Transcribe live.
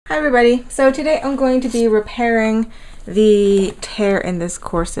Hi everybody, so today I'm going to be repairing the tear in this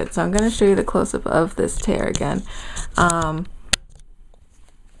corset. So I'm going to show you the close-up of this tear again.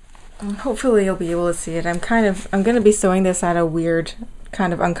 Hopefully you'll be able to see it. I'm going to be sewing this at a weird,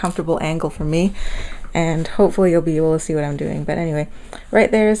 kind of uncomfortable angle for me, and hopefully you'll be able to see what I'm doing. But anyway,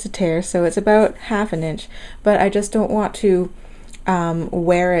 right there is the tear, so it's about 1/2 inch, but I just don't want to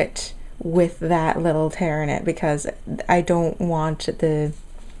wear it with that little tear in it because I don't want the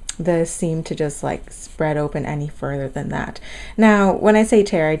seam to just like spread open any further than that. Now when I say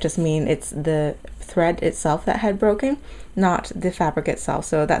tear, I just mean it's the thread itself that had broken, not the fabric itself.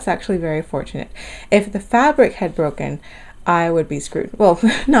 So that's actually very fortunate. If the fabric had broken, I would be screwed. Well,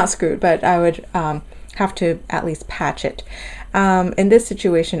 not screwed, but I would have to at least patch it. In this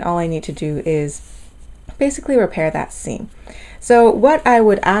situation, all I need to do is basically repair that seam. So what I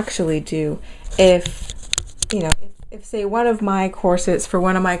would actually do if, you know, if say one of my corsets for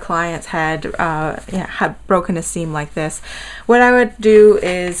one of my clients had broken a seam like this, what I would do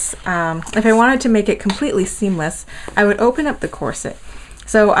is, if I wanted to make it completely seamless, I would open up the corset.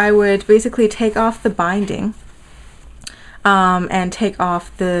 So I would basically take off the binding and take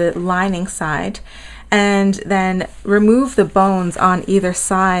off the lining side, and then remove the bones on either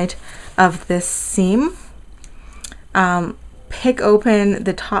side of this seam. Pick open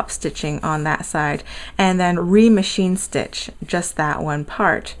the top stitching on that side and then re-machine stitch just that one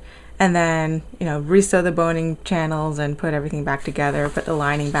part, and then, you know, resew the boning channels and put everything back together, put the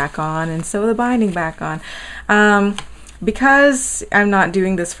lining back on and sew the binding back on. Because I'm not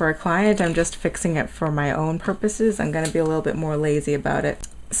doing this for a client, I'm just fixing it for my own purposes. I'm going to be a little bit more lazy about it.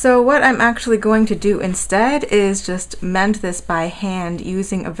 So what I'm actually going to do instead is just mend this by hand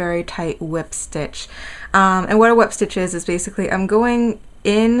using a very tight whip stitch. And what a whip stitch is basically I'm going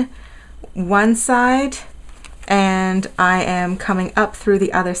in one side and I am coming up through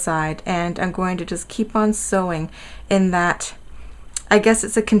the other side, and I'm going to just keep on sewing in that, I guess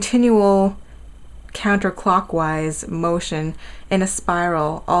it's a continual counterclockwise motion in a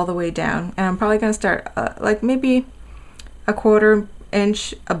spiral all the way down. And I'm probably going to start like maybe a 1/4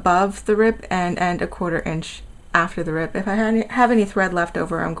 inch above the rip and a 1/4 inch after the rip. If I have any thread left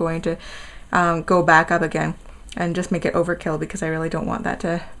over, I'm going to go back up again and just make it overkill because I really don't want that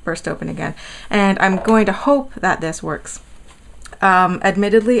to burst open again. And I'm going to hope that this works.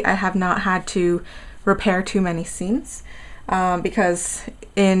 Admittedly, I have not had to repair too many seams because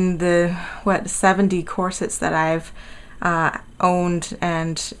in the 70 corsets that I've owned,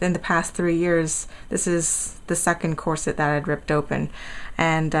 and in the past 3 years, this is the second corset that I'd ripped open.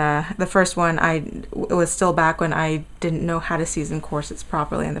 And the first one, it was still back when I didn't know how to season corsets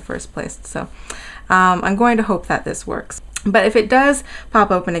properly in the first place. So I'm going to hope that this works. But if it does pop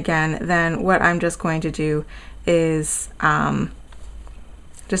open again, then what I'm just going to do is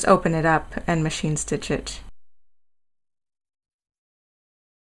just open it up and machine stitch it.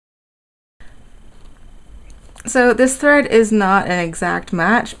 So this thread is not an exact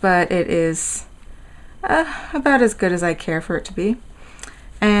match, but it is about as good as I care for it to be.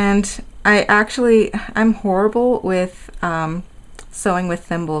 And I'm horrible with sewing with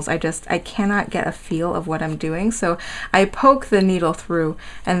thimbles. I cannot get a feel of what I'm doing. So I poke the needle through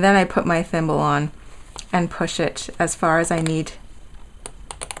and then I put my thimble on and push it as far as I need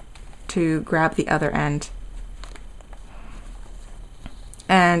to grab the other end.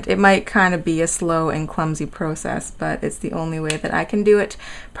 And it might kind of be a slow and clumsy process, but it's the only way that I can do it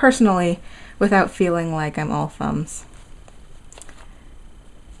personally without feeling like I'm all thumbs.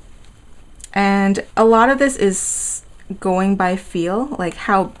 And a lot of this is going by feel, like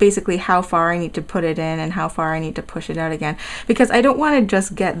basically how far I need to put it in and how far I need to push it out again, because I don't want to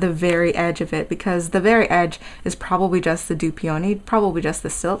just get the very edge of it, because the very edge is probably just the dupioni, probably just the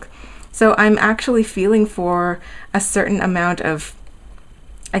silk. So I'm actually feeling for a certain amount of,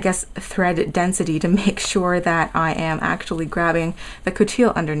 I guess, thread density to make sure that I am actually grabbing the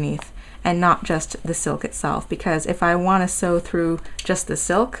coutil underneath and not just the silk itself, because if I want to sew through just the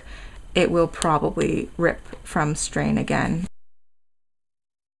silk, it will probably rip from strain again.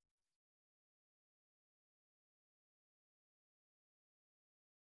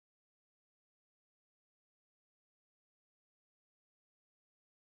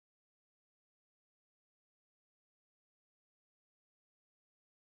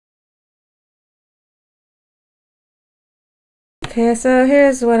 Okay, so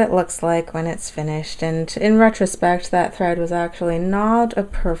here's what it looks like when it's finished, and in retrospect, that thread was actually not a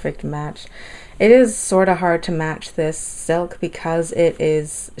perfect match. It is sort of hard to match this silk because it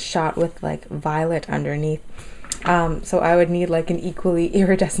is shot with like violet underneath. So I would need like an equally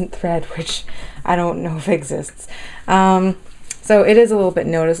iridescent thread, which I don't know if exists. So it is a little bit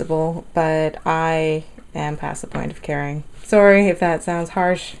noticeable, but I am past the point of caring. Sorry if that sounds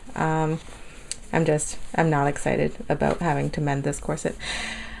harsh. I'm not excited about having to mend this corset.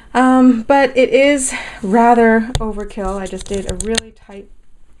 But it is rather overkill. I just did a really tight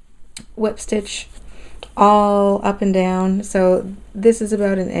whip stitch all up and down. So this is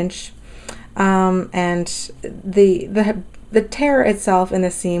about 1 inch. And the tear itself in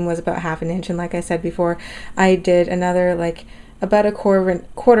the seam was about 1/2 inch. And like I said before, I did another like about a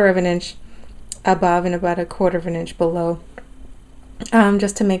quarter of an inch above and about 1/4 inch below.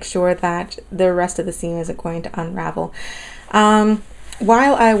 Just to make sure that the rest of the seam isn't going to unravel.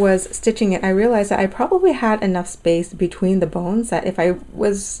 While I was stitching it, I realized that I probably had enough space between the bones that if I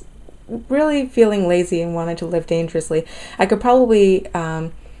was really feeling lazy and wanted to live dangerously, I could probably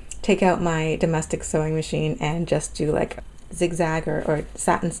take out my domestic sewing machine and just do like zigzag or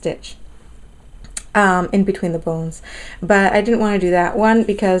satin stitch in between the bones. But I didn't want to do that. One,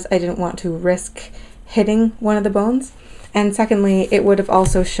 because I didn't want to risk hitting one of the bones. And secondly, it would have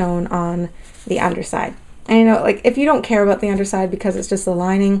also shown on the underside. And you know, like if you don't care about the underside because it's just the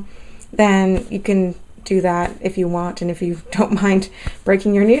lining, then you can do that if you want and if you don't mind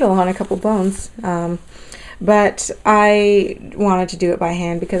breaking your needle on a couple bones. But I wanted to do it by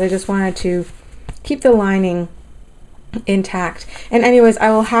hand because I just wanted to keep the lining intact. And anyways,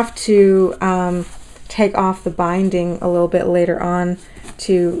 I will have to take off the binding a little bit later on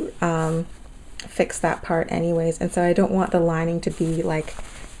to fix that part anyways, and so I don't want the lining to be like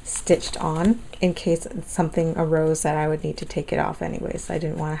stitched on in case something arose that I would need to take it off anyways. I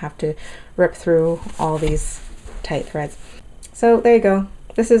didn't want to have to rip through all these tight threads. So there you go.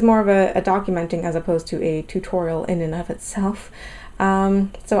 This is more of a documenting as opposed to a tutorial in and of itself.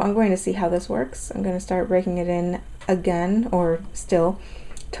 So I'm going to see how this works. I'm going to start breaking it in again, or still,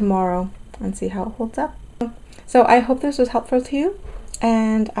 tomorrow and see how it holds up. So I hope this was helpful to you.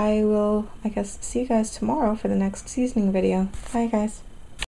 And I will, I guess, see you guys tomorrow for the next seasoning video. Bye, guys.